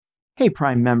Hey,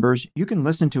 Prime members, you can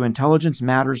listen to Intelligence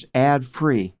Matters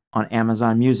ad-free on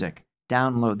Amazon Music.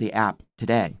 Download the app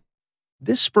today.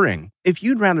 This spring, if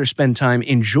you'd rather spend time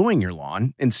enjoying your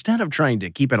lawn instead of trying to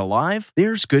keep it alive,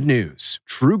 there's good news.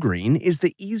 TruGreen is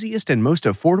the easiest and most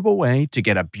affordable way to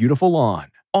get a beautiful lawn.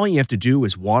 All you have to do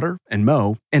is water and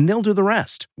mow, and they'll do the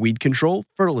rest. Weed control,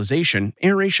 fertilization,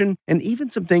 aeration, and even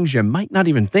some things you might not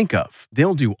even think of.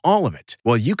 They'll do all of it,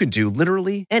 while you can do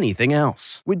literally anything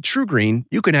else. With TruGreen,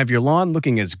 you can have your lawn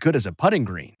looking as good as a putting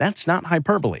green. That's not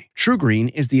hyperbole.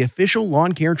 TruGreen is the official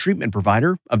lawn care treatment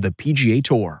provider of the PGA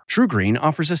Tour. TruGreen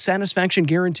offers a satisfaction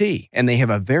guarantee, and they have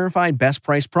a verified best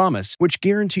price promise, which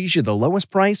guarantees you the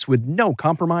lowest price with no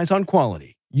compromise on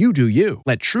quality. You do you.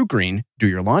 Let TruGreen do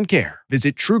your lawn care.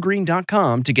 Visit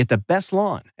TruGreen.com to get the best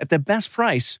lawn at the best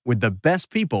price with the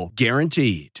best people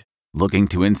guaranteed. Looking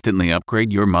to instantly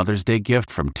upgrade your Mother's Day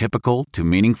gift from typical to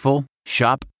meaningful?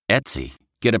 Shop Etsy.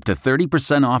 Get up to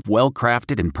 30% off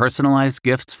well-crafted and personalized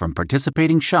gifts from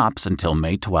participating shops until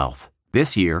May 12th.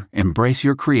 This year, embrace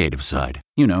your creative side.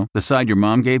 You know, the side your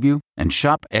mom gave you. And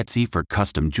shop Etsy for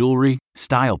custom jewelry,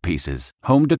 style pieces,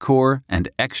 home decor, and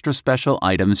extra special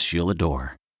items she'll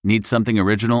adore. Need something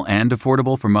original and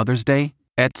affordable for Mother's Day?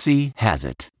 Etsy has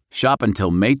it. Shop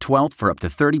until May 12th for up to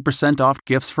 30% off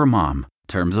gifts for mom.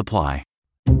 Terms apply.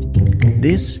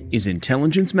 This is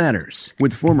Intelligence Matters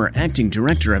with former acting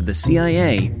director of the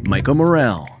CIA, Michael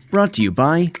Morell. Brought to you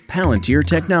by Palantir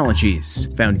Technologies,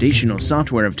 foundational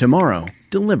software of tomorrow,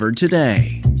 delivered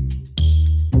today.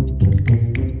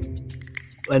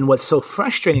 And what's so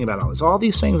frustrating about all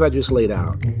these things I just laid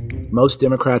out, most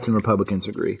Democrats and Republicans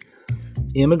agree.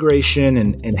 Immigration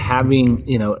and having,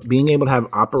 being able to have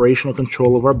operational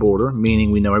control of our border,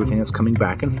 meaning we know everything that's coming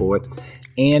back and forth,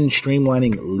 and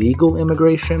streamlining legal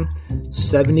immigration.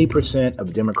 70%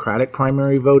 of Democratic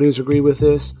primary voters agree with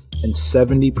this, and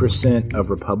 70% of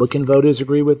Republican voters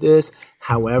agree with this.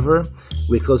 However,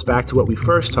 which goes back to what we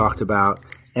first talked about,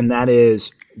 and that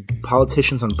is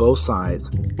politicians on both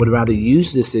sides would rather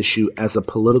use this issue as a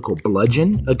political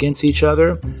bludgeon against each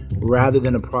other rather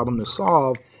than a problem to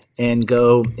solve and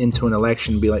go into an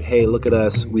election and be like, hey, look at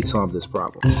us, we solved this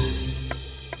problem.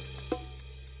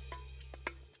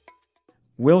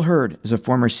 Will Hurd is a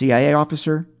former CIA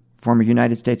officer, former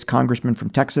United States Congressman from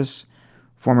Texas,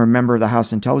 former member of the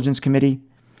House Intelligence Committee,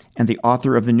 and the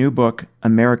author of the new book,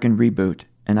 American Reboot,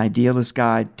 An Idealist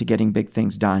Guide to Getting Big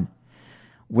Things Done.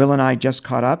 Will and I just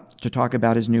caught up to talk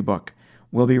about his new book.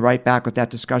 We'll be right back with that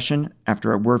discussion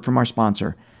after a word from our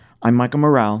sponsor. I'm Michael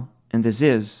Morell, and this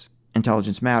is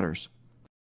Intelligence Matters.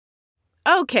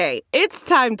 Okay, it's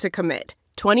time to commit.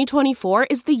 2024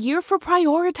 is the year for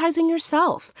prioritizing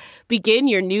yourself. Begin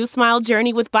your new smile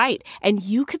journey with Byte, and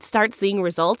you could start seeing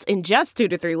results in just 2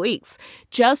 to 3 weeks.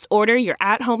 Just order your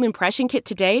at-home impression kit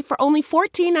today for only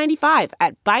 $14.95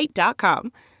 at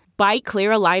Byte.com. Byte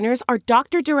Clear aligners are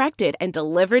doctor-directed and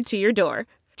delivered to your door.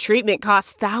 Treatment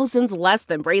costs thousands less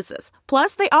than braces.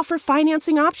 Plus, they offer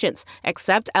financing options,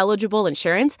 accept eligible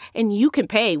insurance, and you can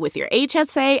pay with your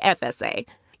HSA FSA.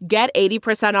 Get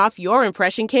 80% off your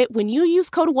impression kit when you use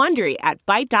code WONDERY at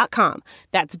Byte.com.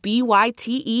 That's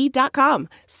BYTE.com.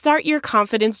 Start your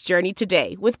confidence journey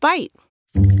today with Byte.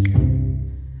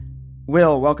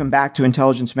 Will, welcome back to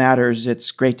Intelligence Matters.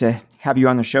 It's great to have you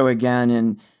on the show again,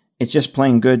 and it's just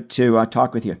plain good to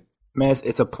talk with you. Man,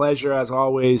 it's a pleasure, as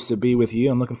always, to be with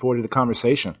you. I'm looking forward to the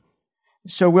conversation.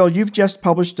 So, Will, you've just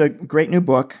published a great new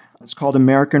book. It's called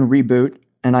American Reboot,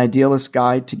 An Idealist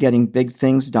Guide to Getting Big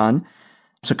Things Done.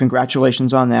 So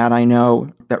congratulations on that. I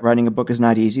know that writing a book is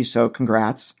not easy, so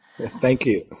congrats. Thank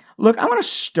you. Look, I want to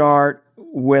start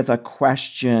with a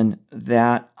question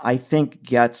that I think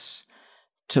gets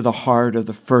to the heart of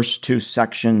the first 2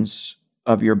 sections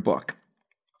of your book.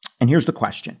 And here's the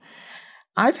question.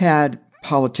 I've had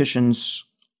politicians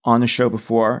on the show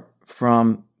before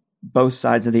from both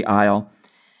sides of the aisle,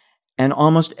 and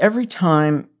almost every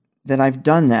time that I've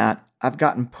done that, I've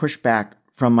gotten pushback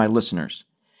from my listeners.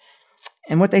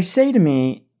 And what they say to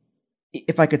me,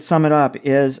 if I could sum it up,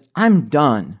 is I'm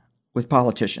done with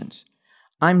politicians.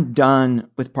 I'm done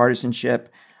with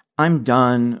partisanship. I'm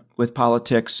done with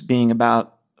politics being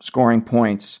about scoring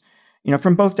points,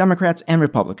 from both Democrats and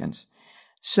Republicans.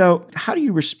 So how do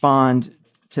you respond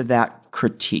to that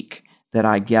critique that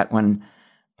I get when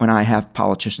I have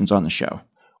politicians on the show?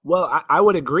 Well, I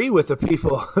would agree with the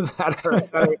people that are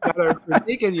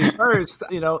critiquing you first.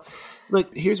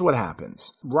 Look, here's what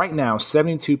happens. Right now,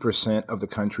 72% of the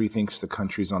country thinks the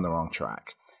country's on the wrong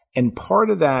track. And part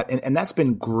of that, and that's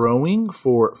been growing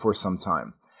for some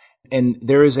time. And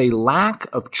there is a lack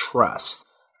of trust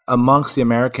amongst the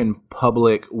American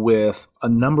public with a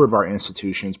number of our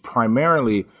institutions,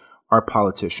 primarily our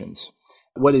politicians.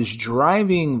 What is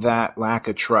driving that lack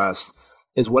of trust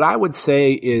is what I would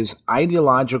say is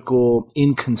ideological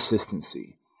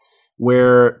inconsistency,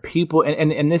 where people,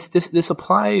 and this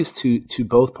applies to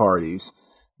both parties,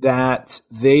 that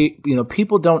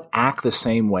people don't act the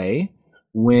same way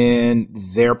when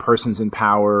their person's in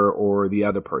power or the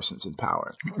other person's in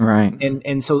power. Right.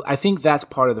 And so I think that's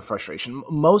part of the frustration.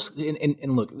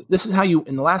 And look, this is how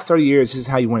in the last 30 years, this is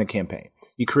how you win a campaign.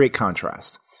 You create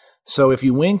contrast. So if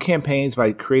you win campaigns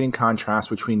by creating contrast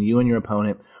between you and your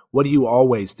opponent, what are you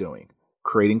always doing?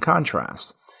 Creating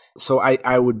contrast. So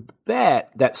I would bet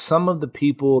that some of the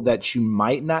people that you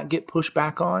might not get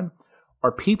pushback on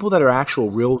are people that are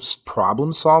actual real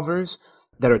problem solvers,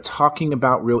 that are talking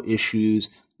about real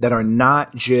issues, that are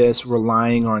not just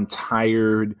relying on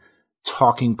tired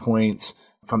talking points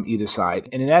from either side.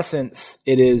 And in essence,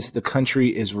 it is the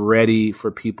country is ready for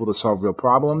people to solve real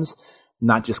problems,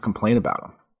 not just complain about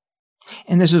them.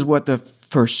 And this is what the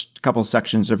first couple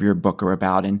sections of your book are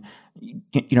about. And,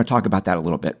 talk about that a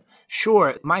little bit.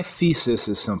 Sure. My thesis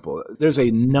is simple. There's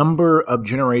a number of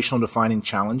generational defining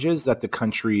challenges that the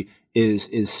country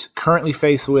is currently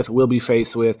faced with, will be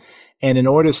faced with. And in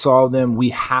order to solve them, we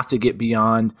have to get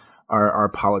beyond our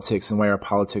politics and where our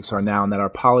politics are now, and that our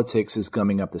politics is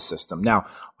gumming up the system. Now,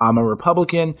 I'm a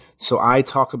Republican, so I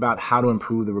talk about how to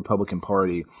improve the Republican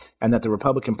Party, and that the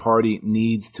Republican Party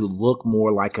needs to look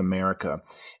more like America.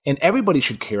 And everybody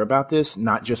should care about this,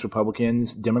 not just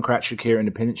Republicans. Democrats should care,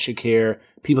 independents should care,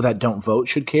 people that don't vote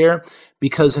should care,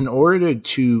 because in order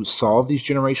to solve these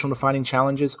generational defining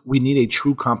challenges, we need a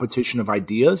true competition of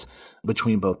ideas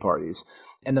between both parties.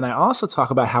 And then I also talk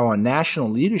about how our national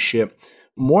leadership,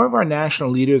 more of our national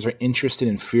leaders are interested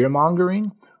in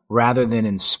fear-mongering rather than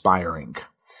inspiring.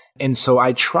 And so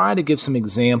I try to give some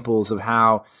examples of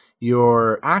how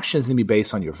your actions need to be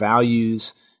based on your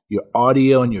values. Your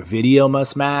audio and your video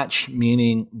must match,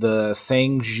 meaning the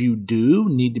things you do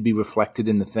need to be reflected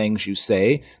in the things you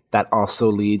say. That also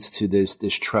leads to this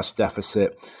trust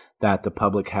deficit that the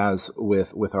public has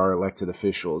with our elected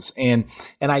officials. And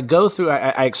I go through,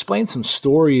 I explain some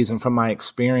stories and from my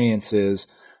experiences,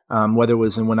 whether it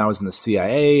was when I was in the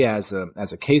CIA as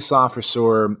a case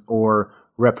officer or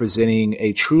representing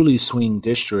a truly swing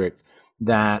district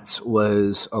that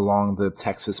was along the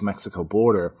Texas-Mexico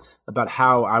border, about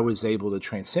how I was able to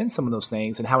transcend some of those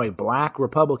things and how a black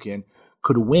Republican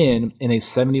could win in a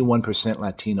 71%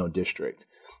 Latino district.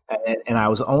 And I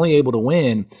was only able to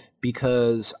win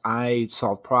because I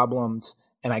solved problems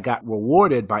and I got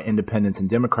rewarded by independents and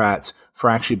Democrats for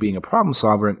actually being a problem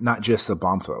solver, not just a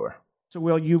bomb thrower. So,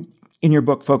 Will, you, in your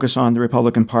book, focus on the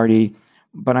Republican Party,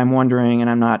 but I'm wondering, and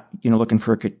I'm not, looking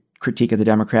for a critique of the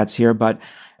Democrats here, but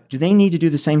do they need to do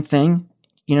the same thing?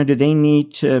 Do they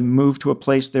need to move to a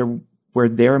place where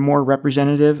they're more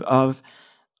representative of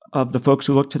the folks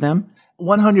who look to them?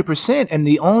 100%. And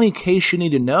the only case you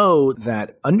need to know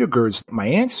that undergirds my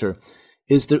answer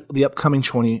is the upcoming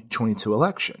 2022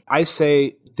 election. I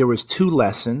say there was 2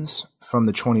 lessons from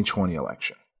the 2020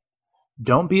 election.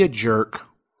 Don't be a jerk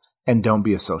and don't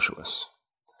be a socialist.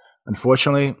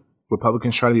 Unfortunately,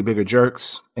 Republicans try to be bigger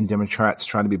jerks and Democrats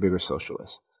try to be bigger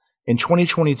socialists. In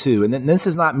 2022, and this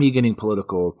is not me getting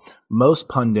political, most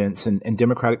pundits and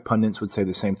Democratic pundits would say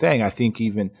the same thing. I think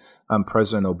even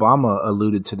President Obama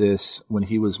alluded to this when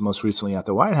he was most recently at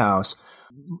the White House.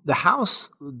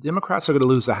 Democrats are going to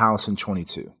lose the House in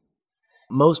 22.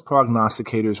 Most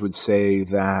prognosticators would say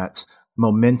that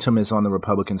momentum is on the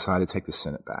Republican side to take the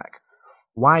Senate back.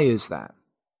 Why is that?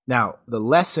 Now, the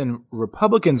lesson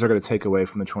Republicans are going to take away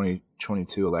from the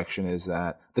 2022 election is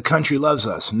that the country loves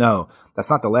us. No,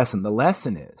 that's not the lesson. The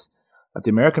lesson is that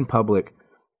the American public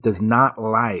does not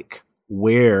like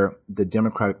where the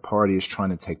Democratic Party is trying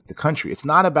to take the country. It's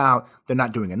not about they're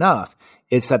not doing enough.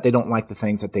 It's that they don't like the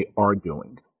things that they are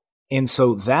doing. And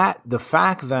so the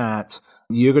fact that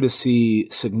you're going to see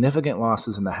significant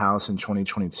losses in the House in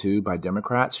 2022 by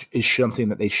Democrats is something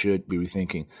that they should be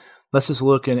rethinking. Let's just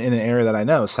look in an area that I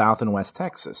know, South and West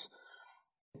Texas.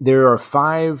 There are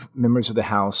 5 members of the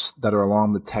House that are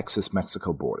along the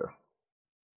Texas-Mexico border.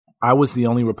 I was the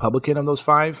only Republican of those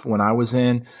 5. When I was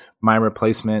in, my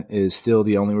replacement is still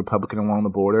the only Republican along the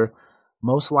border.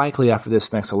 Most likely after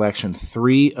this next election,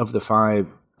 3 of the 5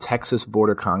 Texas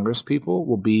border Congress people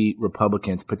will be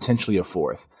Republicans, potentially a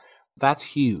 4th. That's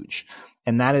huge.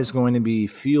 And that is going to be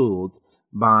fueled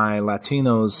by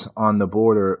Latinos on the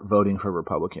border voting for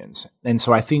Republicans. And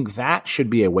so I think that should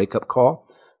be a wake-up call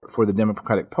for the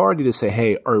Democratic Party to say,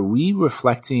 hey, are we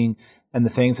reflecting in the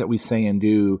things that we say and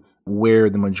do where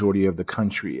the majority of the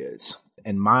country is?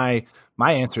 And my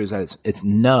answer is that it's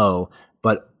no,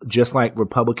 But just like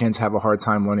Republicans have a hard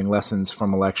time learning lessons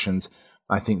from elections,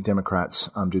 I think Democrats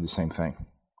do the same thing.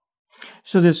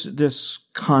 So this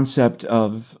concept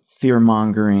of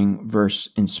fear-mongering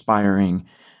versus inspiring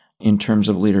in terms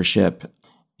of leadership,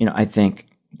 I think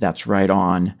that's right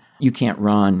on. You can't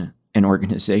run an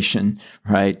organization,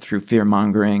 right, through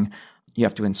fear-mongering. You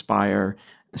have to inspire.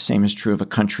 The same is true of a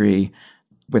country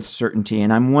with certainty.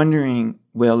 And I'm wondering,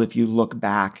 Will, if you look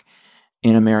back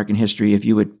in American history, if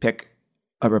you would pick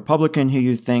a Republican who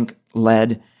you think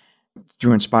led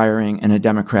through inspiring and a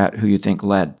Democrat who you think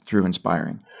led through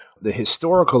inspiring. The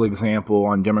historical example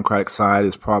on Democratic side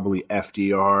is probably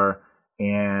FDR,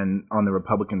 and on the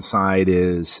Republican side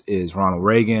is Ronald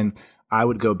Reagan. I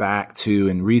would go back to,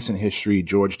 in recent history,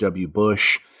 George W.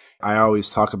 Bush. I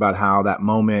always talk about how that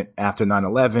moment after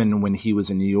 9/11 when he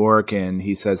was in New York and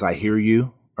he says, "I hear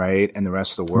you," right? And the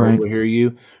rest of the world will hear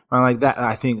you. Like that,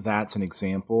 I think that's an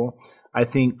example. I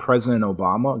think President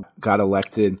Obama got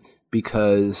elected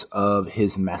because of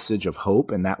his message of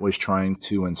hope, and that was trying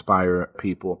to inspire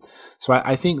people. So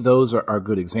I think those are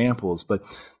good examples. But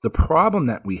the problem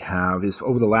that we have is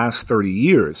over the last 30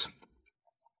 years,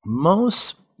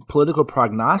 most political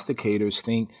prognosticators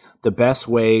think the best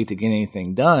way to get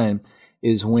anything done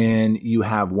is when you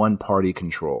have one party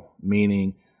control,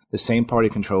 meaning the same party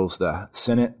controls the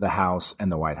Senate, the House, and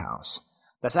the White House.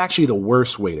 That's actually the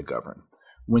worst way to govern.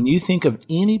 When you think of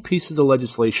any pieces of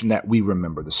legislation that we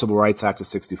remember, the Civil Rights Act of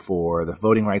 64, the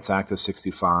Voting Rights Act of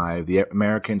 65, the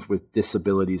Americans with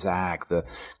Disabilities Act, the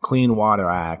Clean Water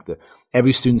Act, the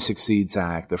Every Student Succeeds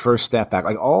Act, the First Step Act,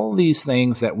 like all these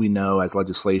things that we know as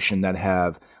legislation that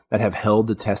have held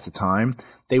the test of time,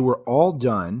 they were all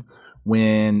done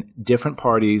when different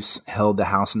parties held the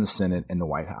House and the Senate and the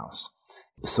White House.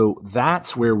 So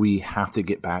that's where we have to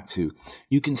get back to.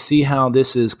 You can see how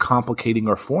this is complicating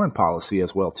our foreign policy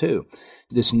as well, too.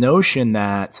 This notion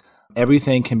that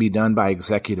everything can be done by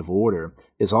executive order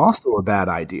is also a bad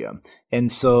idea.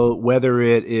 And so whether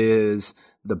it is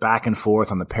the back and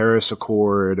forth on the Paris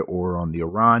Accord or on the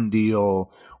Iran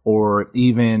deal or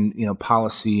even,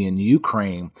 policy in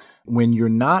Ukraine, when you're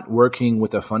not working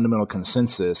with a fundamental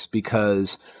consensus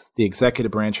because the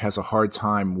executive branch has a hard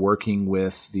time working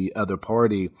with the other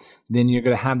party, then you're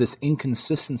going to have this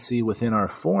inconsistency within our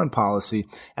foreign policy,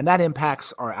 and that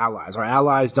impacts our allies. Our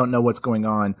allies don't know what's going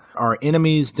on. Our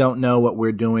enemies don't know what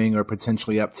we're doing or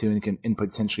potentially up to and can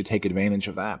potentially take advantage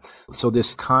of that. So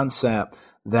this concept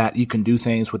that you can do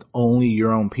things with only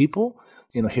your own people,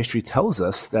 history tells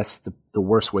us that's the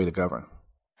worst way to govern.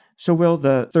 So, Will,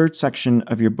 the third section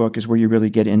of your book is where you really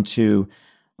get into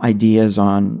ideas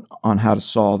on how to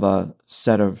solve a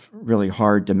set of really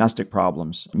hard domestic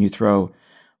problems. And you throw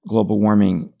global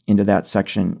warming into that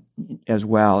section as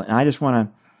well. And I just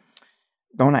want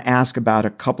to ask about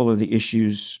a couple of the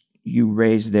issues you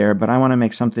raised there, but I want to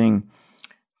make something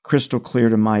crystal clear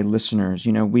to my listeners.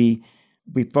 We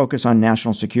focus on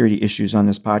national security issues on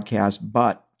this podcast,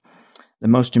 but the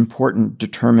most important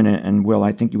determinant, and Will,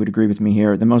 I think you would agree with me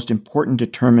here, the most important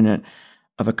determinant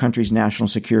of a country's national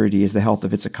security is the health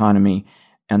of its economy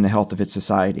and the health of its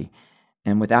society.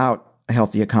 And without a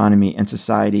healthy economy and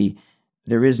society,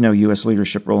 there is no U.S.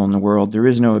 leadership role in the world. There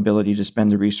is no ability to spend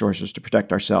the resources to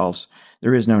protect ourselves.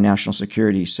 There is no national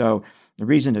security. So the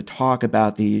reason to talk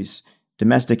about these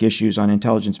domestic issues on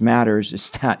Intelligence Matters is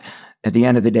that at the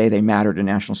end of the day, they matter to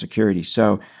national security.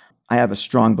 So I have a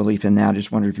strong belief in that. I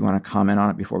just wonder if you want to comment on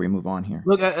it before we move on here.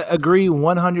 Look, I agree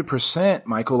 100%,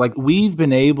 Michael. Like we've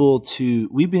been able to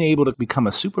become a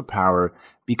superpower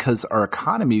because our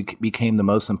economy became the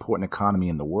most important economy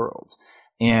in the world.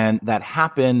 And that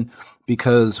happened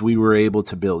because we were able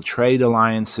to build trade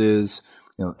alliances,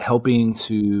 helping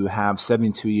to have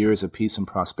 72 years of peace and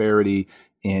prosperity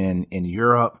in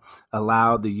Europe,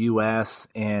 allowed the U.S.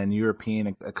 and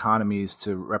European economies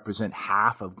to represent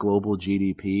half of global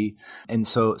GDP. And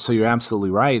so you're absolutely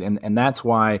right. And that's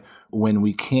why when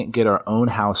we can't get our own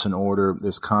house in order,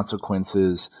 there's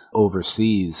consequences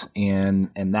overseas.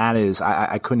 And that is,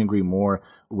 I couldn't agree more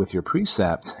with your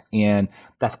precept. And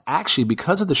that's actually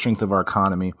because of the strength of our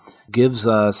economy gives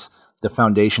us the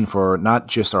foundation for not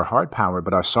just our hard power,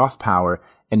 but our soft power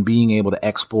and being able to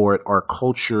export our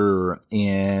culture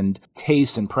and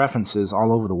taste and preferences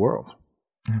all over the world.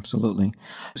 Absolutely.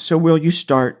 So, Will, you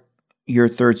start your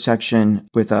third section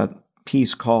with a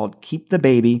piece called Keep the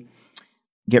Baby,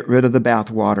 Get Rid of the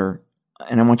Bathwater.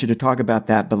 And I want you to talk about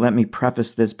that, but let me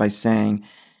preface this by saying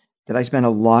that I spend a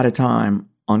lot of time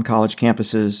on college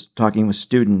campuses talking with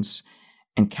students,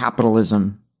 and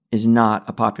capitalism is not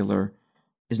a popular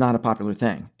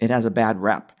thing. It has a bad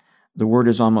rep. The word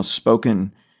is almost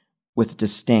spoken with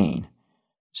disdain.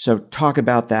 So talk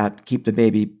about that, keep the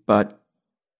baby, but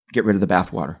get rid of the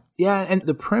bathwater. Yeah, and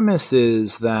the premise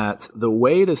is that the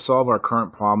way to solve our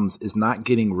current problems is not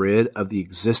getting rid of the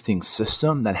existing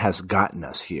system that has gotten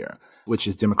us here, which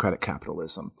is democratic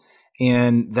capitalism.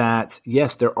 And that,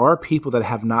 yes, there are people that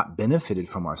have not benefited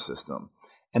from our system.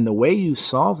 And the way you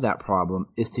solve that problem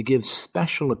is to give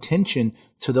special attention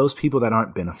to those people that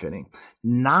aren't benefiting,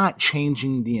 not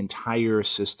changing the entire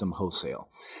system wholesale.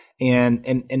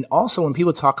 And also when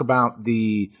people talk about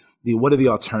the what are the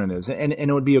alternatives? And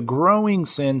it would be a growing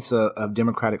sense of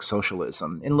democratic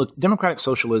socialism. And look, democratic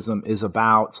socialism is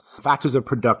about factors of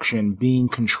production being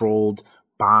controlled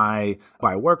by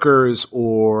workers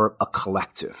or a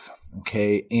collective.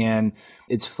 Okay. And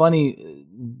it's funny,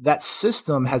 that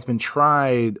system has been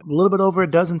tried a little bit over a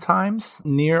dozen times,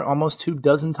 near almost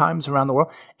 24 times around the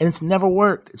world. And it's never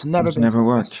worked. It's never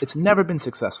been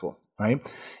successful. Right.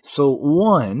 So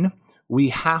one, we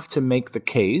have to make the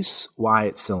case why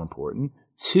it's so important.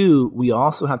 Two, we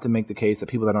also have to make the case that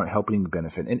people that aren't helping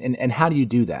benefit. And how do you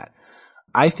do that?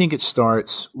 I think it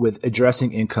starts with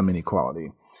addressing income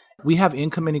inequality. We have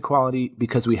income inequality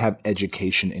because we have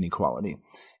education inequality.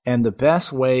 And the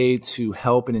best way to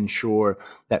help and ensure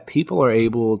that people are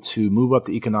able to move up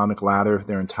the economic ladder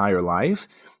their entire life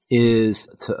is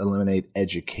to eliminate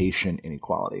education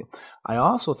inequality. I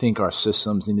also think our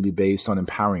systems need to be based on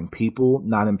empowering people,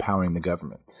 not empowering the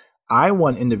government. I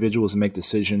want individuals to make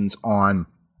decisions on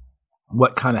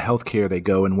what kind of healthcare they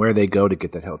go and where they go to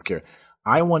get that healthcare.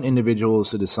 I want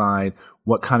individuals to decide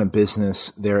what kind of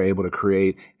business they're able to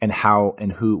create and how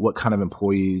and who, what kind of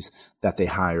employees that they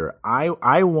hire.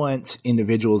 I want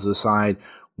individuals to decide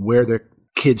where their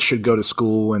kids should go to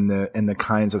school and the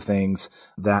kinds of things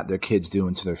that their kids do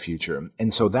into their future.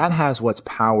 And so that has what's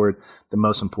powered the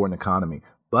most important economy.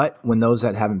 But when those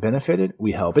that haven't benefited,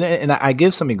 we help. And I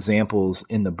give some examples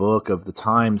in the book of the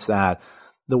times that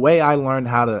the way I learned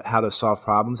how to solve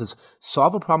problems is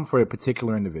solve a problem for a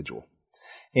particular individual.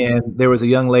 And there was a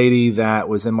young lady that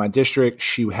was in my district.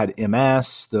 She had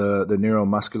MS, the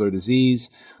neuromuscular disease,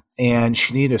 and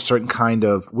she needed a certain kind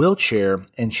of wheelchair,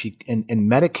 and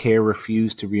Medicare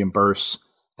refused to reimburse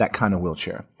that kind of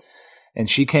wheelchair. And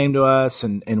she came to us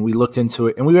and we looked into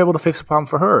it, and we were able to fix the problem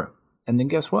for her. And then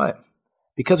guess what?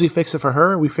 Because we fixed it for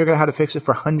her, we figured out how to fix it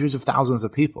for hundreds of thousands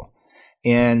of people.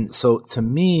 And so to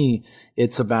me,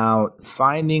 it's about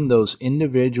finding those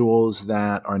individuals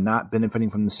that are not benefiting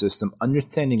from the system,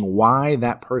 understanding why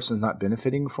that person is not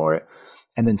benefiting for it,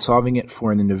 and then solving it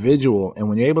for an individual. And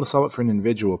when you're able to solve it for an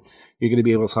individual, you're going to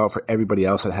be able to solve it for everybody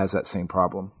else that has that same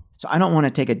problem. So I don't want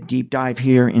to take a deep dive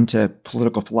here into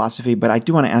political philosophy, but I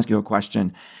do want to ask you a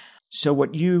question. So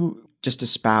what you just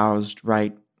espoused,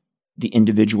 right? The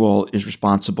individual is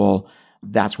responsible.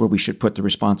 That's where we should put the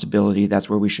responsibility. That's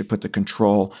where we should put the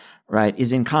control, right?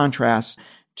 Is in contrast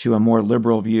to a more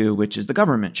liberal view, which is the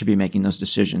government should be making those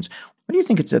decisions. What do you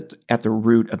think it's at the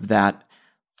root of that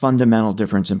fundamental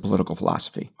difference in political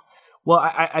philosophy? Well,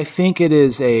 I think it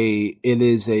is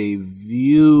a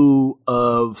view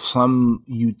of some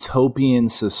utopian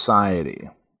society,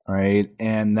 right?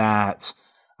 And that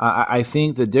I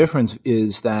think the difference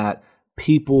is that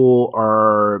people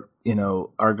are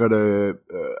going to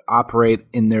operate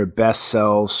in their best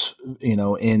selves,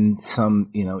 in some,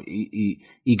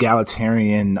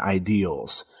 egalitarian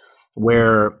ideals,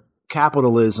 where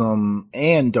capitalism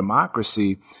and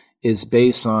democracy is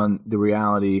based on the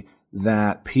reality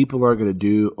that people are going to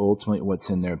do ultimately what's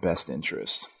in their best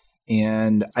interest.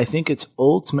 And I think it's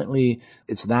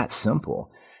that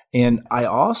simple. And I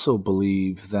also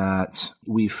believe that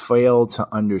we fail to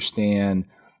understand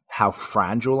how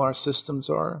fragile our systems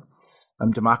are.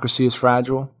 Democracy is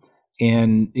fragile.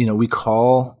 And, we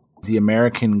call the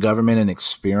American government an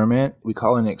experiment. We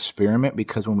call it an experiment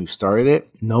because when we started it,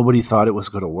 nobody thought it was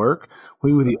going to work.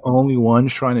 We were the only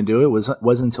ones trying to do it. It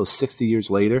wasn't until 60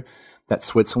 years later that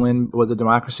Switzerland was a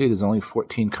democracy. There's only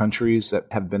 14 countries that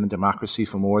have been a democracy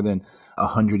for more than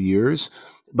 100 years.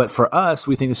 But for us,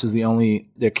 we think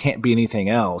there can't be anything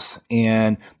else,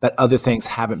 and that other things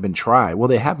haven't been tried. Well,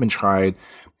 they have been tried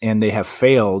and they have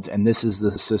failed. And this is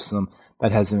the system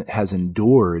that has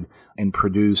endured and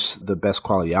produced the best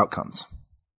quality outcomes.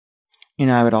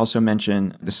 I would also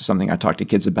mention, this is something I talk to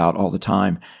kids about all the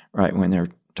time, right? When they're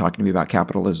talking to me about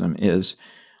capitalism, is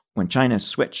when China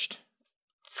switched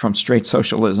from straight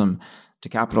socialism to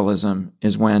capitalism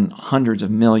is when hundreds of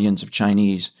millions of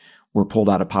Chinese were pulled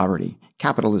out of poverty.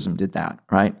 Capitalism did that,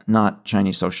 right? Not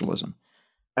Chinese socialism.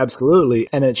 Absolutely.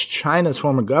 And it's China's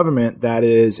form of government that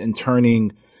is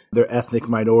interning their ethnic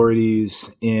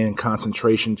minorities in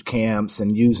concentration camps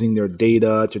and using their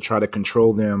data to try to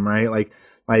control them, right? Like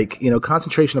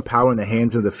Concentration of power in the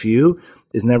hands of the few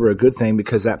is never a good thing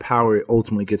because that power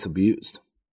ultimately gets abused.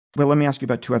 Well, let me ask you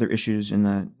about two other issues in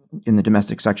the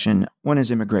domestic section. One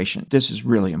is immigration. This is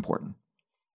really important.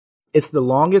 It's the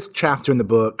longest chapter in the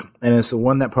book, and it's the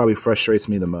one that probably frustrates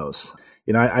me the most.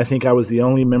 I think I was the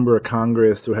only member of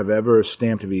Congress to have ever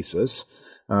stamped visas.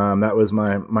 That was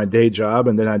my day job,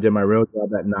 and then I did my real job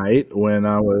at night when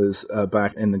I was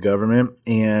back in the government.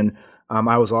 And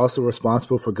I was also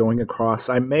responsible for going across.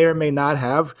 I may or may not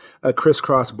have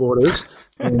crisscross borders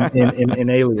in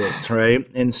aliens, right?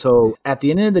 And so at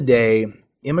the end of the day,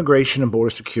 immigration and border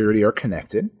security are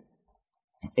connected.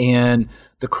 And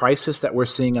the crisis that we're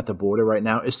seeing at the border right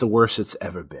now is the worst it's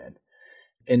ever been.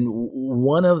 And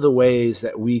one of the ways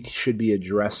that we should be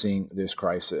addressing this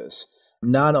crisis,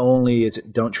 not only is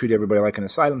it don't treat everybody like an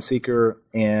asylum seeker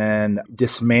and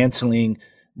dismantling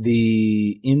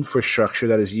the infrastructure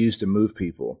that is used to move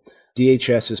people.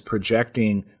 DHS is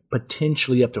projecting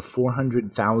potentially up to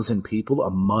 400,000 people a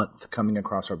month coming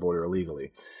across our border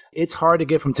illegally. It's hard to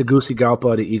get from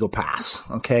Tegucigalpa to Eagle Pass,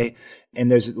 okay? And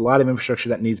there's a lot of infrastructure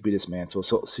that needs to be dismantled.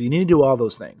 So you need to do all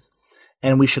those things.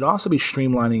 And we should also be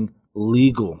streamlining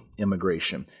legal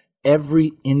immigration.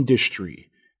 Every industry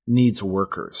needs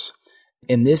workers.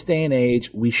 In this day and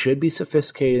age, we should be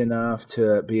sophisticated enough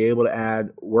to be able to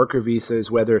add worker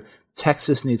visas, whether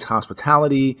Texas needs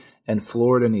hospitality and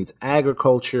Florida needs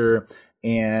agriculture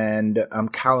and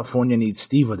California needs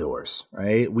stevedores,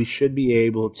 right? We should be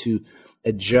able to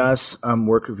adjust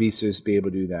worker visas, be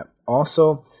able to do that.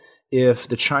 Also, if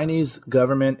the Chinese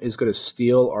government is going to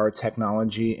steal our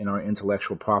technology and our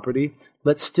intellectual property,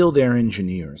 let's steal their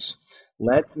engineers.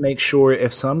 Let's make sure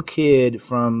if some kid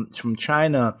from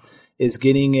China is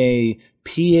getting a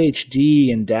PhD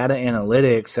in data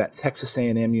analytics at Texas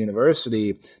A&M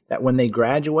University, that when they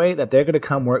graduate, that they're going to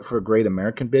come work for a great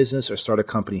American business or start a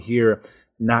company here,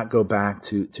 not go back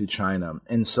to China.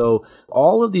 And so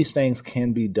all of these things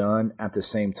can be done at the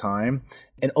same time.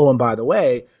 And by the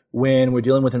way, when we're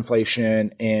dealing with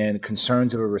inflation and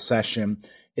concerns of a recession,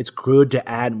 it's good to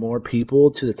add more people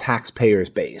to the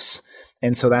taxpayers' base.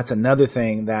 And so that's another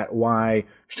thing that why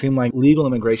streamline legal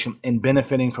immigration and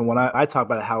benefiting from what I talk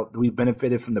about, how we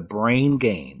benefited from the brain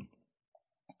gain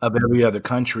of every other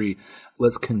country.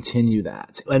 Let's continue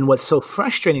that. And what's so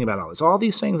frustrating about all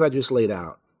these things I just laid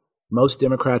out, most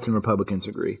Democrats and Republicans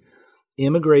agree.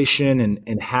 Immigration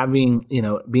and having,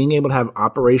 being able to have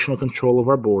operational control of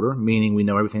our border, meaning we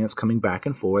know everything that's coming back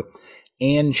and forth,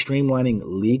 and streamlining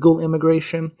legal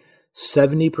immigration.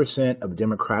 70% of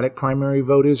Democratic primary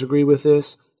voters agree with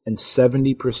this, and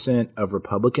 70% of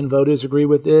Republican voters agree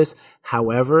with this.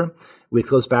 However, it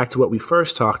goes back to what we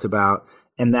first talked about,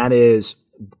 and that is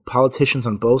politicians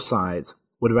on both sides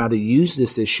would rather use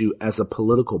this issue as a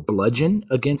political bludgeon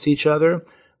against each other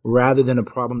rather than a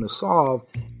problem to solve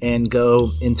and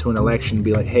go into an election and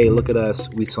be like, hey, look at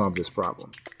us, we solved this problem.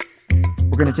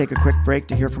 We're going to take a quick break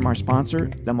to hear from our sponsor.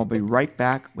 Then we'll be right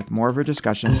back with more of our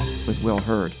discussion with Will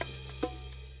Hurd.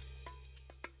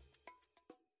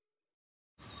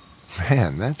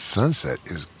 Man, that sunset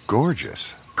is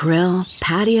gorgeous. Grill,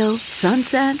 patio,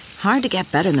 sunset. Hard to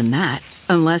get better than that.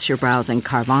 Unless you're browsing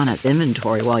Carvana's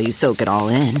inventory while you soak it all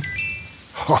in.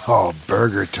 Oh,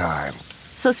 burger time.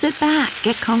 So sit back,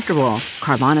 get comfortable.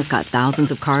 Carvana's got thousands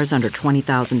of cars under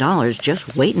 $20,000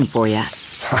 just waiting for you.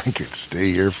 I could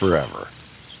stay here forever.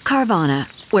 Carvana,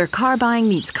 where car buying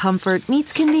meets comfort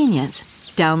meets convenience.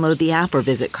 Download the app or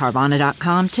visit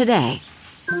Carvana.com today.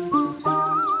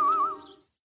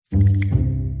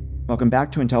 Welcome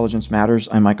back to Intelligence Matters.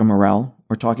 I'm Michael Morell.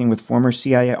 We're talking with former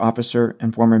CIA officer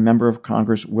and former member of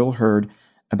Congress Will Hurd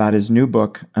about his new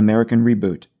book, American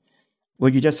Reboot.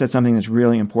 Well, you just said something that's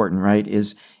really important, right?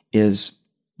 Is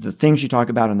the things you talk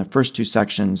about in the first two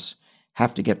sections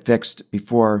have to get fixed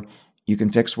before you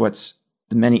can fix what's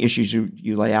the many issues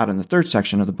you lay out in the third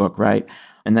section of the book, right?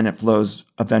 And then it flows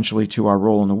eventually to our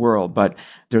role in the world. But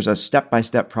there's a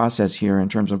step-by-step process here in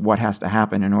terms of what has to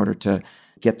happen in order to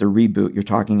get the reboot you're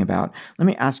talking about. Let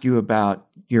me ask you about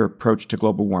your approach to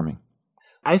global warming.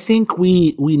 I think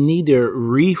we need to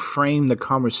reframe the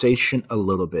conversation a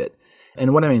little bit.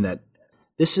 And what I mean that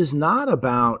this is not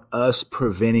about us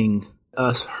preventing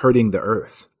us hurting the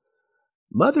earth.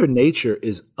 Mother Nature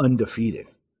is undefeated.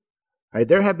 Right?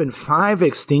 There have been 5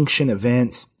 extinction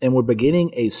events, and we're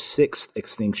beginning a 6th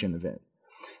extinction event.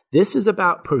 This is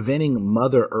about preventing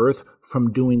Mother Earth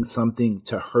from doing something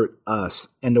to hurt us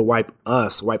and to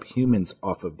wipe humans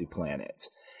off of the planet.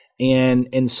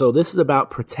 And so this is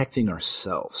about protecting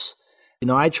ourselves.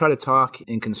 I try to talk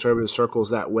in conservative circles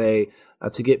that way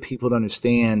to get people to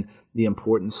understand the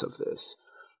importance of this.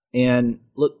 And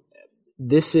look,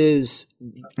 this is...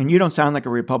 And you don't sound like a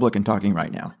Republican talking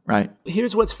right now, right?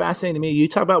 Here's what's fascinating to me. You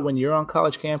talk about when you're on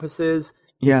college campuses.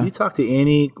 Yeah. If you talk to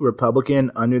any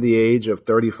Republican under the age of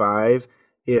 35,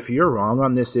 if you're wrong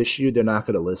on this issue, they're not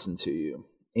going to listen to you.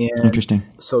 And interesting.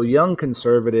 So young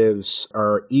conservatives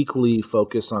are equally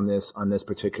focused on this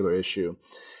particular issue.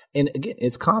 And again,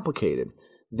 it's complicated.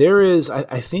 There is,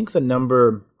 I think the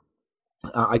number,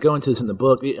 I go into this in the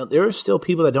book, there are still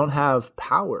people that don't have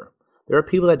power. There are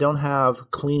people that don't have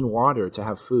clean water to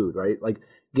have food, right? Like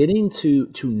getting to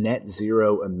net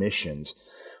zero emissions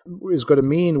is going to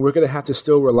mean we're going to have to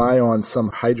still rely on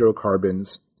some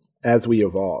hydrocarbons as we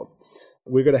evolve.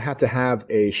 We're going to have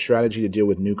a strategy to deal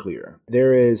with nuclear.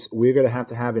 We're going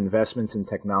to have investments in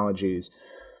technologies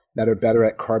that are better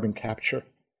at carbon capture.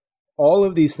 All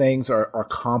of these things are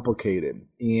complicated,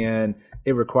 and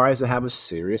it requires to have a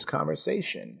serious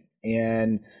conversation.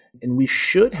 And we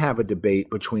should have a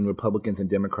debate between Republicans and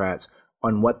Democrats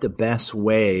on what the best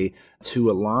way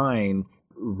to align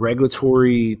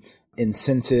regulatory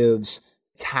incentives,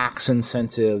 tax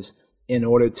incentives, in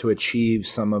order to achieve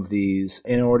some of these,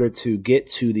 in order to get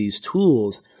to these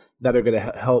tools that are going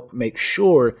to help make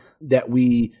sure that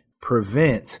we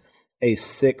prevent a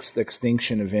sixth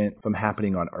extinction event from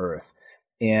happening on Earth.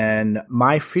 And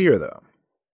my fear, though,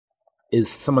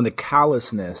 is some of the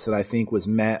callousness that I think was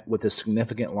met with a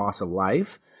significant loss of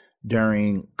life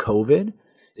during COVID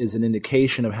is an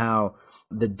indication of how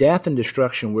the death and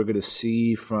destruction we're going to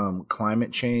see from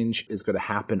climate change is going to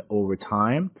happen over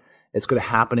time. It's going to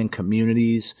happen in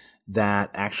communities that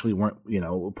actually weren't,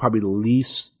 probably the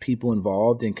least people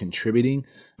involved in contributing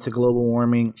to global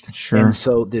warming. Sure. And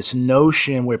so this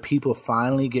notion where people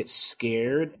finally get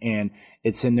scared and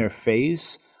it's in their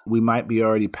face, we might be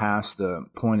already past the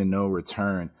point of no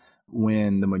return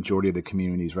when the majority of the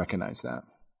communities recognize that.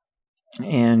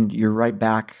 And you're right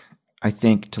back, I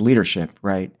think, to leadership,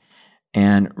 right?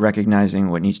 And recognizing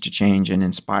what needs to change and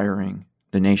inspiring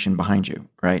the nation behind you,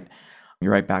 right?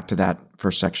 You're right back to that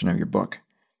first section of your book.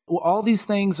 Well, all these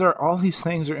things are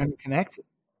interconnected.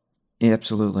 Yeah,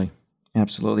 absolutely.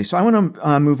 So I want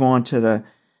to move on to the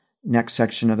next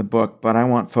section of the book, but I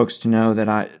want folks to know that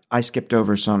I skipped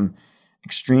over some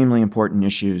extremely important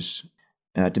issues,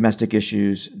 domestic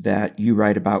issues that you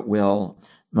write about, Will.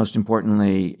 Most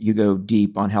importantly, you go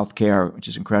deep on healthcare, which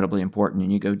is incredibly important,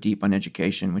 and you go deep on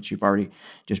education, which you've already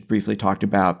just briefly talked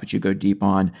about, but you go deep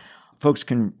on. Folks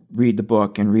can read the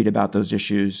book and read about those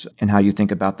issues and how you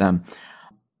think about them.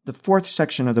 The fourth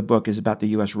section of the book is about the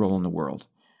U.S. role in the world.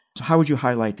 So how would you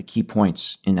highlight the key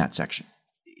points in that section?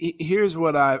 Here's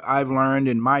what I've learned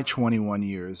in my 21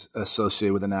 years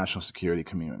associated with the national security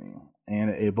community. And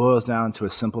it boils down to a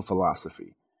simple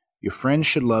philosophy. Your friends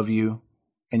should love you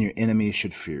and your enemies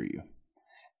should fear you.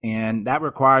 And that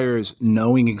requires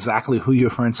knowing exactly who your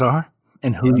friends are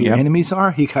and who your enemies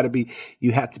are. You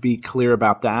have to be clear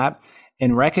about that,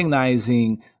 and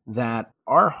recognizing that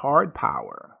our hard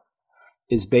power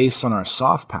is based on our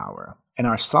soft power, and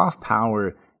our soft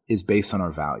power is based on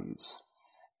our values.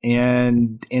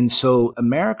 And so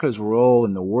America's role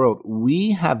in the world,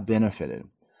 we have benefited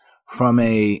from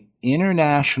a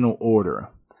international order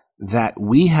that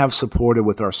we have supported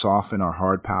with our soft and our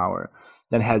hard power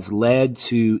that has led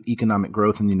to economic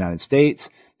growth in the United States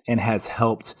and has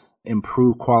helped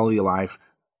improve quality of life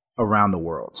around the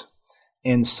world.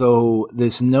 And so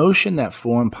this notion that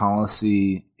foreign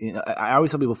policy, I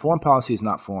always tell people foreign policy is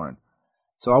not foreign.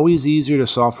 It's always easier to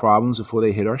solve problems before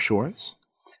they hit our shores.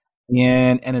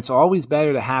 And it's always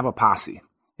better to have a posse.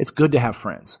 It's good to have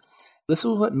friends. This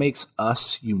is what makes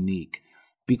us unique.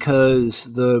 Because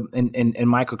and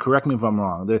Michael, correct me if I'm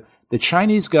wrong, the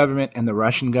Chinese government and the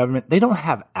Russian government, they don't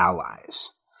have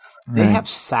allies. They have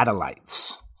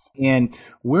satellites. And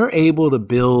we're able to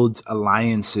build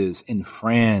alliances and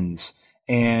friends.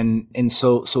 And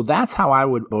so that's how I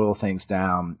would boil things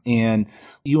down. And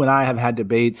you and I have had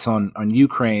debates on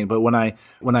Ukraine, but when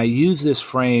I use this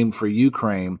frame for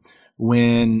Ukraine,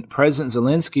 when President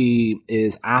Zelensky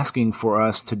is asking for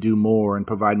us to do more and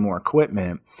provide more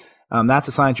equipment, that's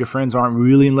a sign that your friends aren't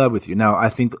really in love with you. Now, I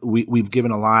think we've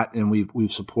given a lot and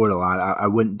we've supported a lot. I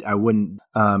wouldn't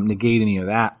negate any of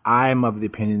that. I'm of the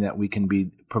opinion that we can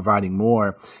be providing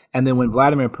more. And then when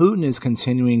Vladimir Putin is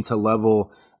continuing to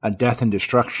level death and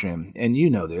destruction, and you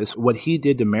know this, what he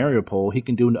did to Mariupol, he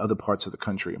can do in other parts of the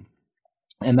country.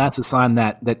 And that's a sign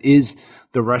that is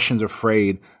the Russians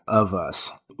afraid of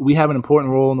us. We have an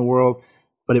important role in the world,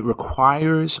 but it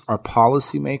requires our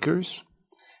policymakers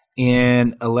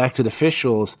and elected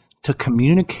officials to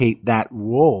communicate that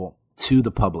role to the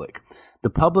public. The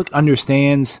public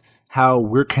understands how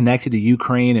we're connected to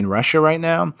Ukraine and Russia right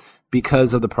now,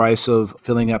 because of the price of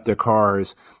filling up their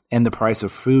cars and the price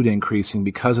of food increasing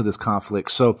because of this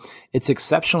conflict. So it's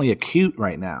exceptionally acute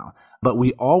right now. But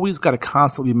we always got to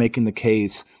constantly be making the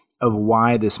case of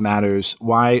why this matters,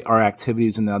 why our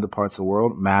activities in the other parts of the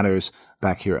world matters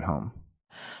back here at home.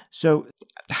 So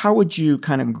how would you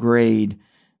kind of grade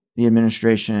the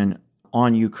administration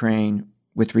on Ukraine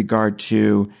with regard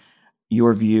to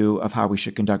your view of how we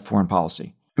should conduct foreign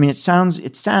policy? I mean, it sounds,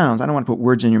 I don't want to put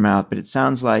words in your mouth, but it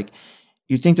sounds like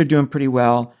you think they're doing pretty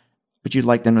well, but you'd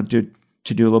like them to do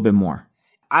a little bit more.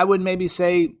 I would maybe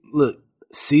say, look,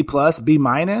 C+,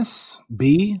 B-,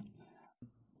 B.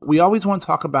 We always want to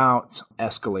talk about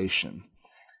escalation.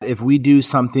 If we do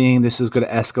something, this is going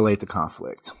to escalate the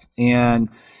conflict. And,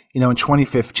 in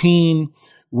 2015,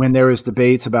 when there was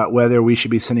debates about whether we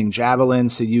should be sending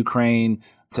javelins to Ukraine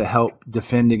to help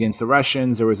defend against the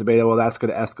Russians, there was a debate, well, that's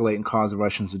going to escalate and cause the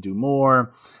Russians to do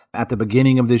more. At the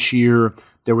beginning of this year,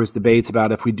 there was debates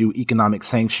about if we do economic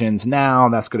sanctions now,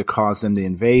 that's going to cause them to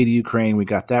invade Ukraine. We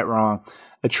got that wrong.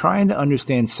 Trying to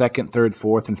understand second, third,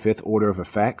 fourth, and fifth order of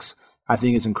effects, I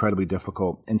think, is incredibly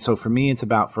difficult. And so for me, it's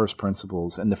about first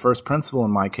principles. And the first principle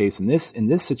in my case in this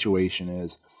situation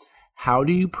is, how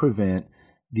do you prevent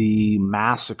the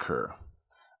massacre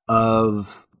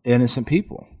of innocent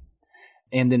people?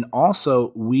 And then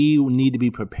also, we need to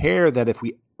be prepared that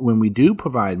when we do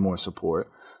provide more support,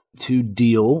 to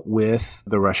deal with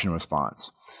the Russian response.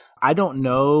 I don't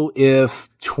know if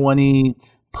 20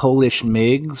 Polish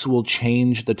MiGs will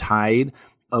change the tide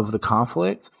of the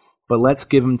conflict, but let's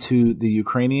give them to the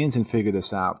Ukrainians and figure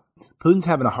this out. Putin's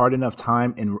having a hard enough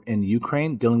time in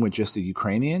Ukraine dealing with just the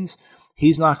Ukrainians.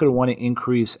 He's not going to want to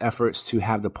increase efforts to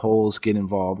have the Poles get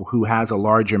involved, who has a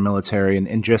larger military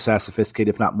and just as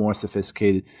sophisticated, if not more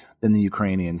sophisticated, than the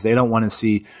Ukrainians. They don't want to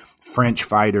see French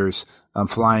fighters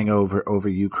flying over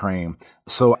Ukraine.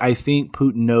 So I think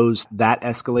Putin knows that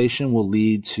escalation will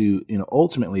lead to,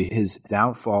 ultimately his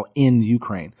downfall in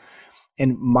Ukraine.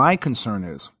 And my concern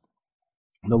is,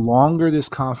 the longer this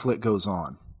conflict goes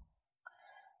on,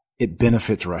 it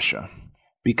benefits Russia,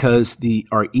 because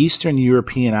our Eastern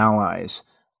European allies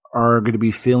are going to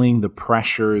be feeling the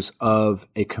pressures of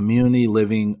a community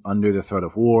living under the threat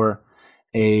of war.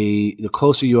 The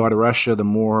closer you are to Russia, the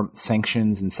more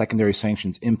sanctions and secondary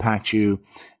sanctions impact you.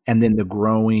 And then the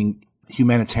growing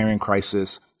humanitarian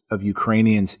crisis of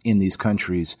Ukrainians in these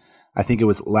countries. I think it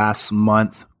was last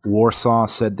month, Warsaw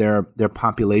said their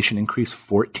population increased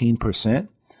 14%.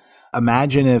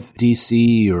 Imagine if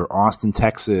DC or Austin,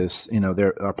 Texas,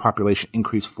 our population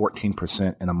increased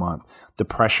 14% in a month. The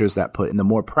pressures that put, and the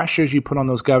more pressures you put on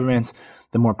those governments,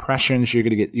 the more pressures you're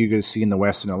going to see in the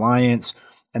Western Alliance.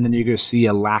 And then you're going to see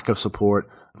a lack of support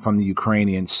from the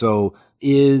Ukrainians. So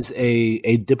is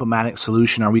a diplomatic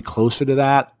solution, are we closer to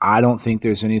that? I don't think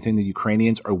there's anything the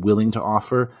Ukrainians are willing to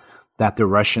offer that the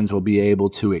Russians will be able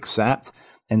to accept.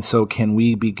 And so can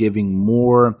we be giving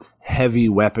more heavy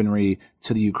weaponry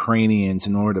to the Ukrainians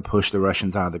in order to push the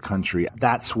Russians out of the country?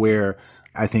 That's where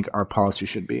I think our policy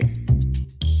should be.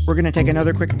 We're going to take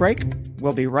another quick break.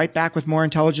 We'll be right back with more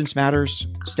Intelligence Matters.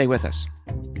 Stay with us.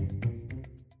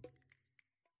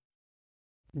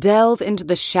 Delve into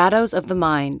the shadows of the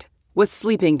mind with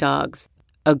Sleeping Dogs,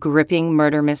 a gripping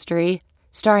murder mystery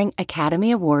starring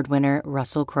Academy Award winner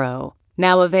Russell Crowe.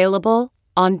 Now available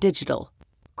on digital.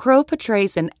 Crowe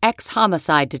portrays an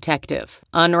ex-homicide detective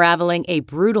unraveling a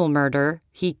brutal murder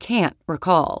he can't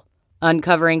recall.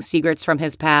 Uncovering secrets from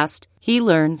his past, he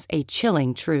learns a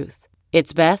chilling truth.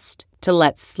 It's best to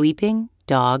let sleeping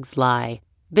dogs lie.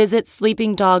 Visit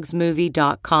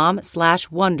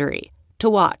sleepingdogsmovie.com/Wondery to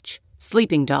watch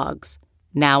Sleeping Dogs,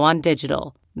 now on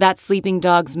digital. That's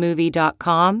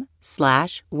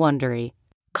sleepingdogsmovie.com/Wondery.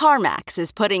 CarMax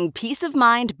is putting peace of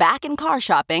mind back in car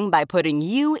shopping by putting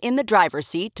you in the driver's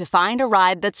seat to find a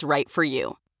ride that's right for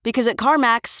you. Because at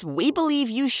CarMax, we believe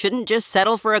you shouldn't just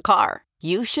settle for a car.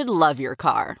 You should love your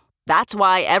car. That's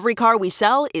why every car we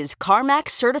sell is CarMax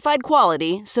certified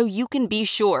quality, so you can be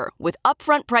sure with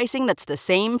upfront pricing that's the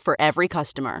same for every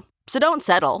customer. So don't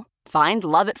settle. Find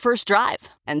love at first drive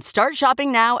and start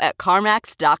shopping now at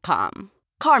CarMax.com.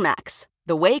 CarMax,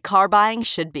 the way car buying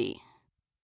should be.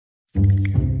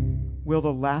 Will,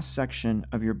 the last section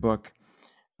of your book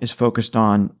is focused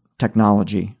on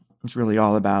technology. It's really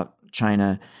all about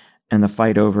China and the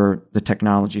fight over the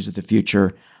technologies of the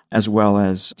future, as well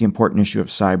as the important issue of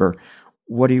cyber.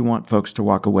 What do you want folks to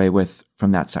walk away with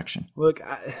from that section? Look,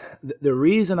 the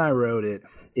reason I wrote it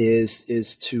is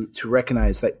to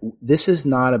recognize that this is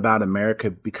not about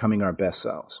America becoming our best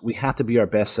selves. We have to be our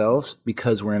best selves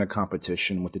because we're in a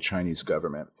competition with the Chinese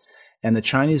government. And the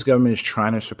Chinese government is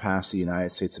trying to surpass the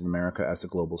United States of America as a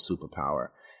global superpower.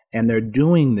 And they're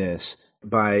doing this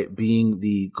by being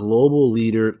the global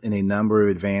leader in a number of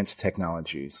advanced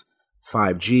technologies: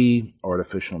 5G,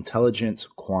 artificial intelligence,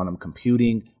 quantum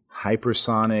computing,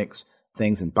 hypersonics,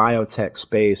 things in biotech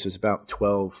space. There's about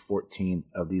 12, 14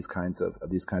 of these kinds of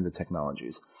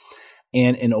technologies.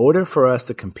 And in order for us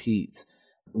to compete,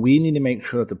 we need to make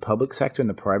sure that the public sector and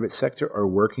the private sector are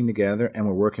working together, and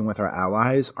we're working with our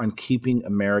allies on keeping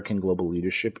American global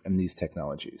leadership in these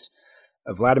technologies.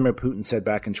 Vladimir Putin said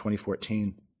back in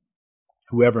 2014,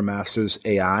 whoever masters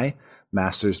AI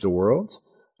masters the world.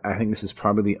 I think this is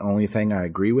probably the only thing I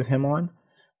agree with him on.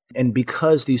 And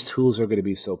because these tools are going to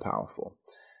be so powerful.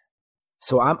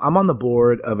 So I'm on the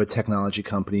board of a technology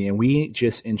company, and we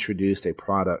just introduced a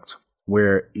product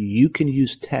where you can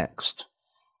use text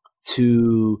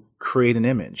to create an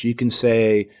image. You can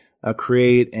say,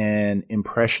 create an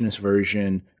impressionist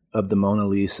version of the Mona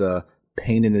Lisa,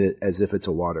 painting it as if it's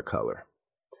a watercolor.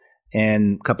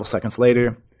 And a couple seconds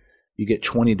later, you get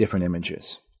 20 different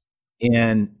images.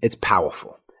 And it's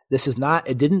powerful.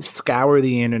 It didn't scour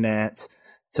the internet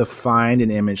to find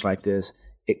an image like this.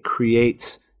 It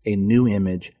creates a new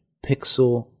image,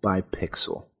 pixel by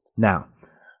pixel. Now,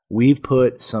 we've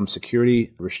put some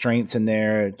security restraints in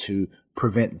there to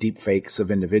prevent deep fakes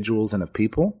of individuals and of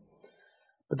people.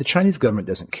 But the Chinese government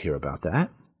doesn't care about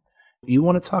that. You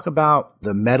want to talk about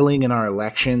the meddling in our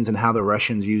elections and how the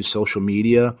Russians used social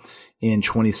media in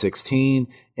 2016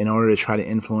 in order to try to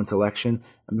influence election?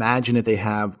 Imagine if they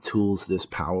have tools this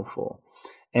powerful.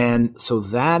 And so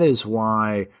that is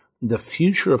why the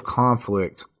future of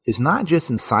conflict is not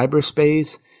just in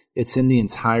cyberspace, it's in the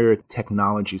entire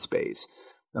technology space.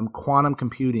 Quantum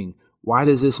computing. Why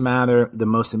does this matter? The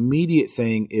most immediate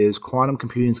thing is quantum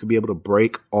computing is going to be able to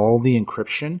break all the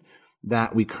encryption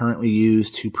that we currently use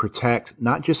to protect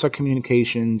not just our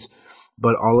communications,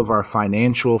 but all of our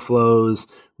financial flows,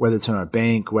 whether it's in our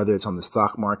bank, whether it's on the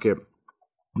stock market.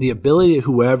 The ability of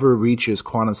whoever reaches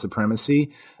quantum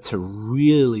supremacy to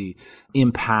really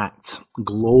impact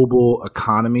global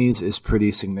economies is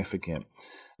pretty significant.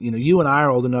 You know, you and I are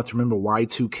old enough to remember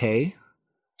Y2K.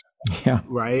 Yeah.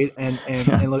 Right. And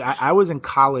look, I was in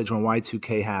college when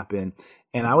Y2K happened,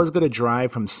 and I was going to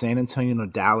drive from San Antonio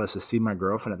to Dallas to see my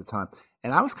girlfriend at the time.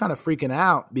 And I was kind of freaking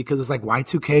out because it's like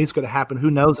Y2K is going to happen.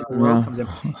 Who knows if the world comes in?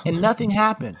 And nothing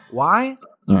happened. Why?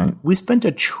 Right. We spent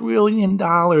 $1 trillion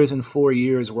in 4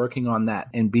 years working on that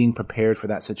and being prepared for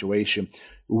that situation.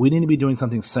 We need to be doing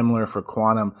something similar for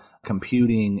quantum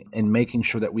computing and making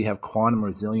sure that we have quantum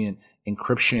resilient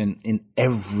encryption in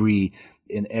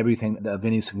everything of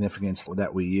any significance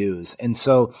that we use. And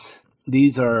so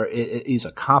these are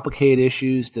complicated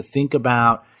issues to think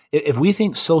about. If we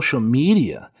think social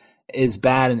media is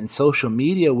bad and social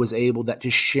media was able that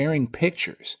just sharing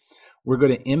pictures, we're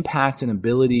going to impact an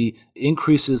ability,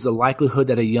 increases the likelihood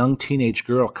that a young teenage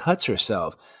girl cuts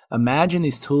herself. Imagine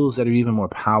these tools that are even more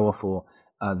powerful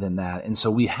than that. And so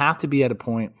we have to be at a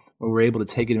point where we're able to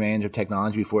take advantage of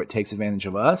technology before it takes advantage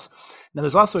of us. Now,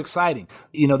 there's also exciting.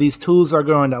 You know, these tools are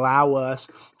going to allow us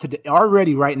to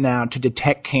already right now to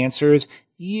detect cancers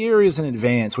years in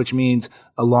advance, which means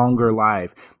a longer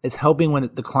life. It's helping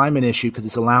with the climate issue because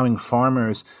it's allowing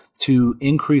farmers to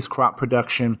increase crop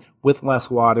production with less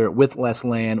water, with less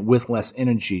land, with less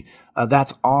energy.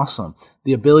 That's awesome.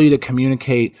 The ability to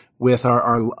communicate with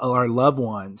our loved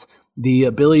ones, the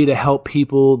ability to help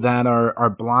people that are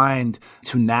blind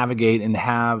to navigate and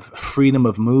have freedom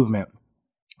of movement.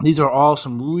 These are all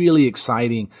some really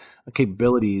exciting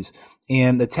capabilities.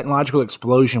 And the technological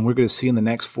explosion we're going to see in the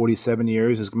next 47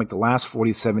 years is going to make the last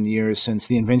 47 years since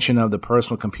the invention of the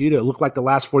personal computer. It looked like the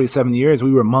last 47 years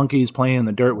we were monkeys playing in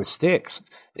the dirt with sticks.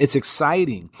 It's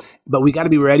exciting, but we got to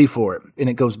be ready for it. And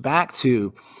it goes back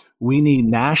to we need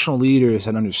national leaders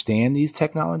that understand these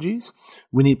technologies.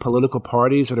 We need political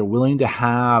parties that are willing to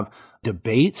have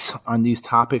debates on these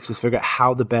topics to figure out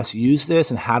how to best use this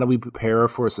and how do we prepare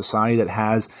for a society that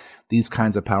has these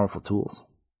kinds of powerful tools.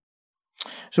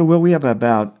 So, Will, we have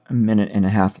about a minute and a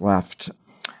half left,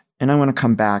 and I want to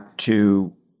come back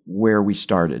to where we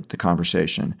started the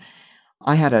conversation.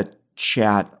 I had a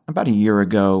chat about a year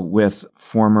ago with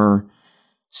former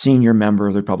senior member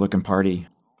of the Republican Party,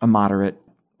 a moderate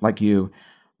like you,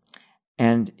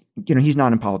 and he's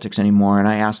not in politics anymore. And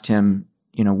I asked him,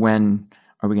 when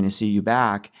are we going to see you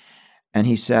back? And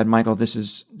he said, Michael, this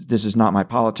is not my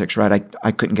politics, right?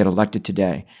 I couldn't get elected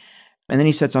today. And then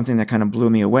he said something that kind of blew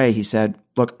me away. He said,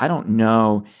 look, I don't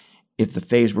know if the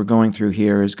phase we're going through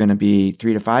here is going to be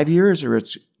 3 to 5 years or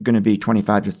it's going to be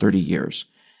 25 to 30 years.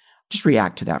 Just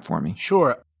react to that for me.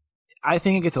 Sure. I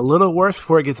think it gets a little worse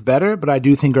before it gets better, but I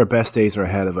do think our best days are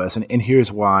ahead of us. And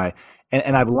here's why.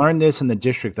 And I've learned this in the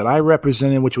district that I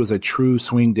represented, which was a true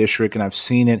swing district, and I've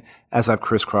seen it as I've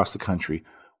crisscrossed the country.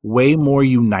 Way more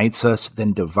unites us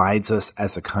than divides us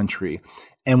as a country.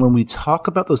 And when we talk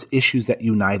about those issues that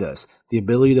unite us, the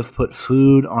ability to put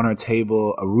food on our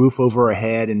table, a roof over our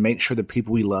head, and make sure the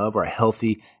people we love are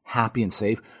healthy, happy, and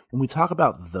safe, when we talk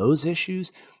about those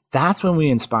issues, that's when we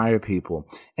inspire people.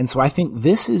 And so I think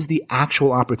this is the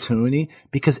actual opportunity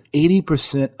because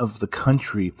 80% of the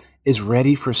country is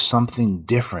ready for something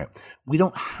different. We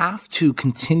don't have to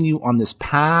continue on this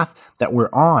path that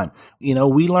we're on. You know,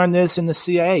 we learned this in the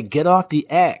CIA. Get off the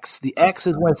X. The X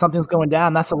is when something's going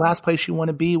down. That's the last place you want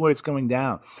to be, where it's going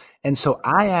down. And so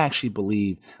I actually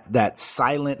believe that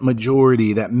silent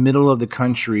majority, that middle of the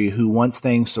country who wants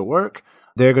things to work,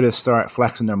 they're going to start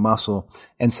flexing their muscle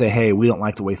and say, hey, we don't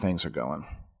like the way things are going.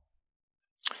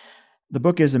 The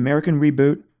book is American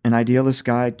Reboot, An Idealist's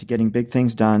Guide to Getting Big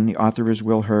Things Done. The author is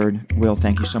Will Hurd. Will,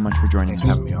 thank you so much for joining us.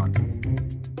 Thanks for having me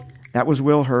on. That was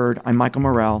Will Hurd. I'm Michael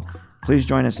Morell. Please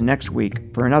join us next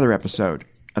week for another episode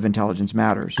of Intelligence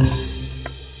Matters.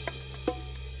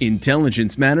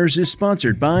 Intelligence Matters is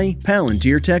sponsored by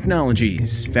Palantir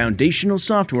Technologies, foundational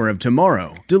software of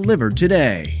tomorrow, delivered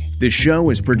today. The show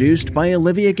is produced by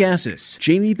Olivia Gassis,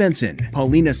 Jamie Benson,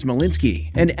 Paulina Smolinski,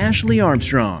 and Ashley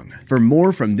Armstrong. For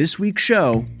more from this week's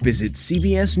show, visit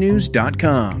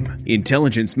cbsnews.com.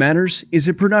 Intelligence Matters is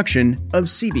a production of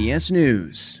CBS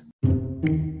News.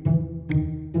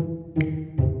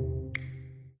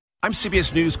 I'm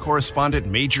CBS News correspondent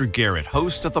Major Garrett,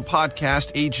 host of the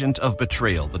podcast Agent of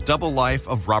Betrayal, The Double Life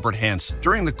of Robert Hanssen.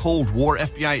 During the Cold War,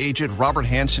 FBI agent Robert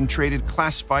Hanssen traded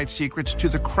classified secrets to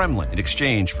the Kremlin in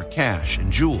exchange for cash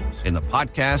and jewels. In the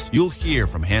podcast, you'll hear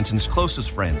from Hanssen's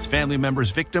closest friends, family members,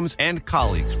 victims, and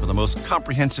colleagues for the most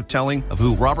comprehensive telling of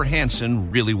who Robert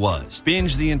Hanssen really was.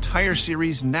 Binge the entire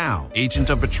series now.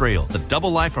 Agent of Betrayal, The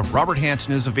Double Life of Robert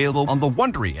Hanssen is available on the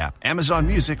Wondery app, Amazon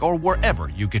Music, or wherever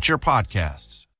you get your podcasts.